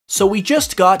So we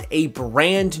just got a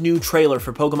brand new trailer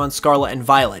for Pokemon Scarlet and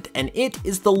Violet, and it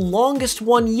is the longest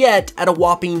one yet at a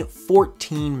whopping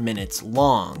 14 minutes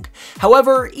long.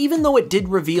 However, even though it did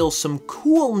reveal some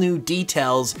cool new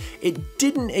details, it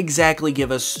didn't exactly give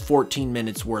us 14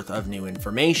 minutes worth of new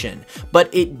information.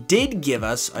 But it did give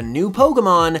us a new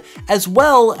Pokemon, as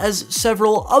well as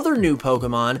several other new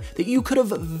Pokemon that you could have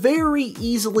very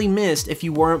easily missed if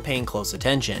you weren't paying close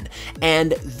attention.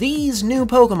 And these new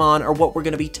Pokemon are what we're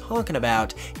going to be talking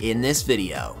about in this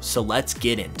video, so let's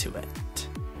get into it.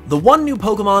 The one new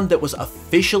Pokemon that was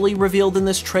officially revealed in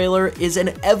this trailer is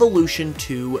an evolution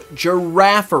to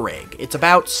Girafarig. It's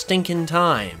about stinking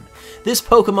time. This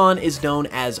Pokemon is known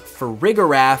as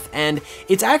Farigiraf, and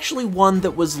it's actually one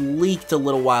that was leaked a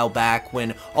little while back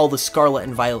when all the Scarlet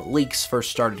and Violet leaks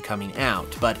first started coming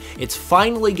out, but it's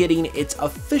finally getting its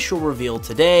official reveal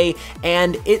today,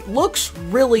 and it looks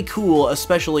really cool,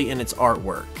 especially in its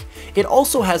artwork. It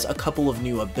also has a couple of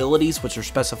new abilities which are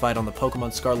specified on the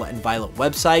Pokemon Scarlet and Violet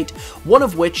website, one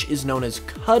of which is known as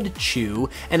Cud Chew,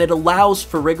 and it allows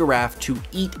Farigiraf to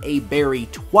eat a berry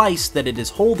twice that it is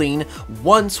holding,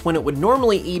 once when it would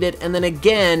normally eat it, and then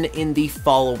again in the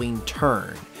following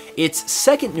turn. Its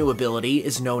second new ability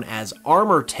is known as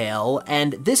Armor Tail,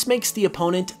 and this makes the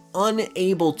opponent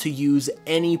unable to use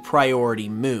any priority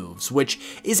moves, which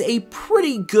is a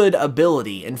pretty good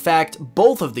ability. In fact,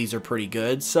 both of these are pretty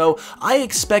good, so I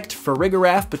expect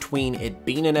Farigiraf, between it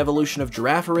being an evolution of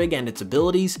Girafarig and its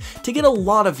abilities, to get a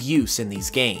lot of use in these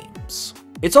games.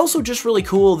 It's also just really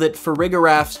cool that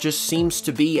Farigiraf just seems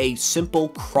to be a simple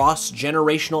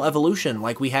cross-generational evolution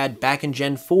like we had back in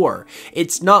Gen 4.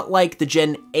 It's not like the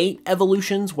Gen 8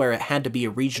 evolutions where it had to be a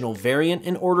regional variant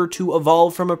in order to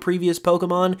evolve from a previous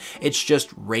Pokemon. It's just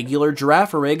regular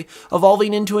Girafarig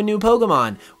evolving into a new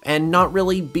Pokemon and not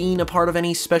really being a part of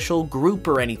any special group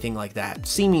or anything like that,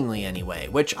 seemingly anyway,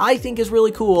 which I think is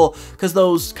really cool because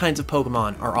those kinds of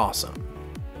Pokemon are awesome.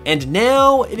 And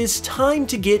now it is time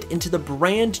to get into the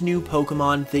brand new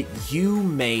Pokemon that you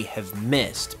may have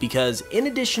missed, because in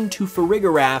addition to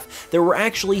Farigiraf, there were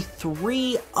actually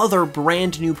 3 other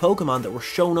brand new Pokemon that were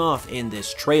shown off in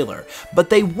this trailer, but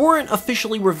they weren't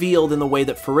officially revealed in the way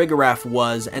that Farigiraf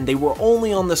was, and they were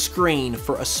only on the screen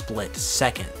for a split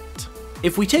second.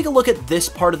 If we take a look at this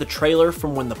part of the trailer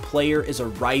from when the player is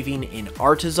arriving in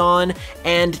Artisan,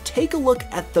 and take a look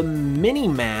at the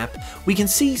mini-map, we can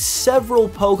see several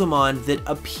Pokemon that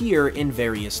appear in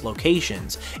various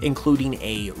locations, including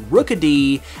a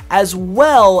Rookidee, as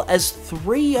well as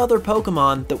 3 other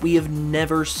Pokemon that we have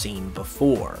never seen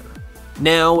before.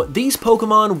 Now, these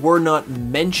Pokemon were not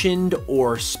mentioned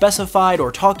or specified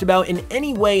or talked about in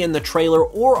any way in the trailer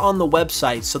or on the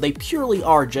website, so they purely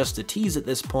are just a tease at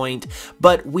this point,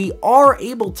 but we are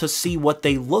able to see what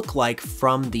they look like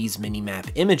from these minimap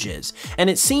images. And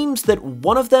it seems that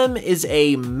one of them is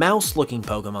a mouse-looking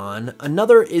Pokemon,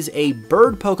 another is a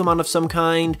bird Pokemon of some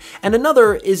kind, and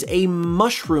another is a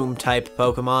mushroom-type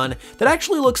Pokemon that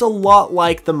actually looks a lot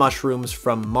like the mushrooms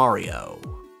from Mario.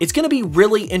 It's going to be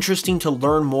really interesting to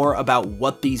learn more about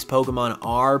what these Pokemon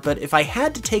are, but if I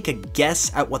had to take a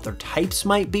guess at what their types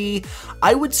might be,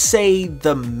 I would say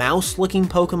the mouse-looking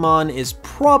Pokemon is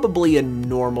probably a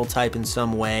normal type in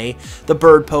some way, the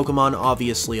bird Pokemon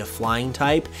obviously a flying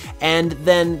type, and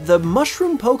then the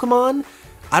mushroom Pokemon,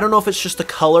 I don't know if it's just the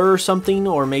color or something,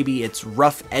 or maybe it's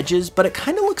rough edges, but it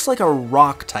kind of looks like a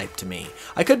rock type to me.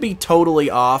 I could be totally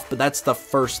off, but that's the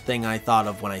first thing I thought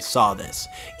of when I saw this.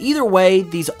 Either way,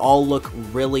 these all look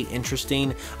really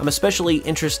interesting. I'm especially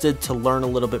interested to learn a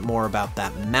little bit more about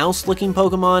that mouse-looking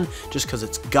Pokemon, just because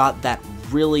it's got that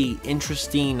really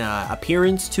interesting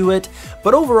appearance to it.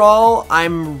 But overall,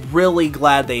 I'm really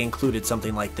glad they included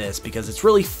something like this, because it's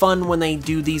really fun when they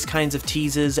do these kinds of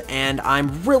teases, and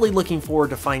I'm really looking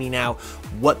forward to finding out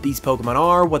what these Pokemon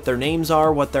are, what their names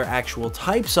are, what their actual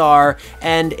types are,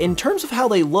 and in terms of how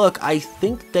they look, I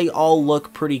think they all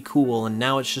look pretty cool, and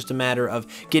now it's just a matter of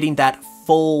getting that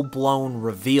full-blown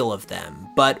reveal of them.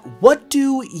 But what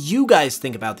do you guys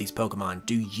think about these Pokemon?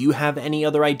 Do you have any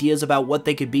other ideas about what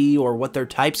they could be or what their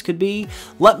types could be?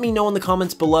 Let me know in the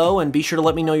comments below, and be sure to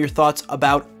let me know your thoughts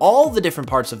about all the different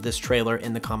parts of this trailer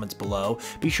in the comments below.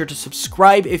 Be sure to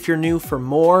subscribe if you're new for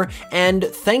more, and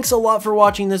thanks a lot for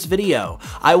watching this video.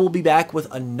 I will be back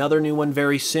with another new one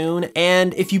very soon,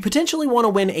 and if you potentially want to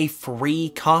win a free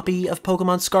copy of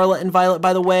Pokemon Scarlet and Violet,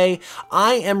 by the way,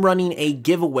 I am running a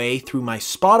giveaway through my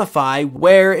Spotify,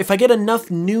 where if I get enough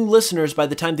new listeners by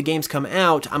the time the games come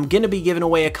out, I'm gonna be giving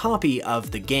away a copy of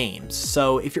the games.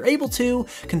 So if you're able to,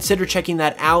 consider checking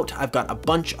that out. I've got a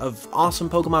bunch of awesome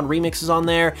Pokemon remixes on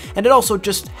there, and it also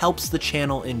just helps the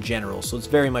channel in general, so it's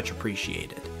very much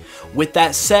appreciated. With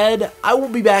that said, I will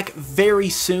be back very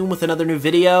soon with another new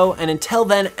video, and until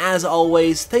then, as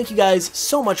always, thank you guys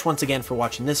so much once again for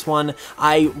watching this one.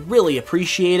 I really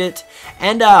appreciate it,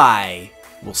 and I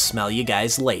will smell you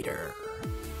guys later.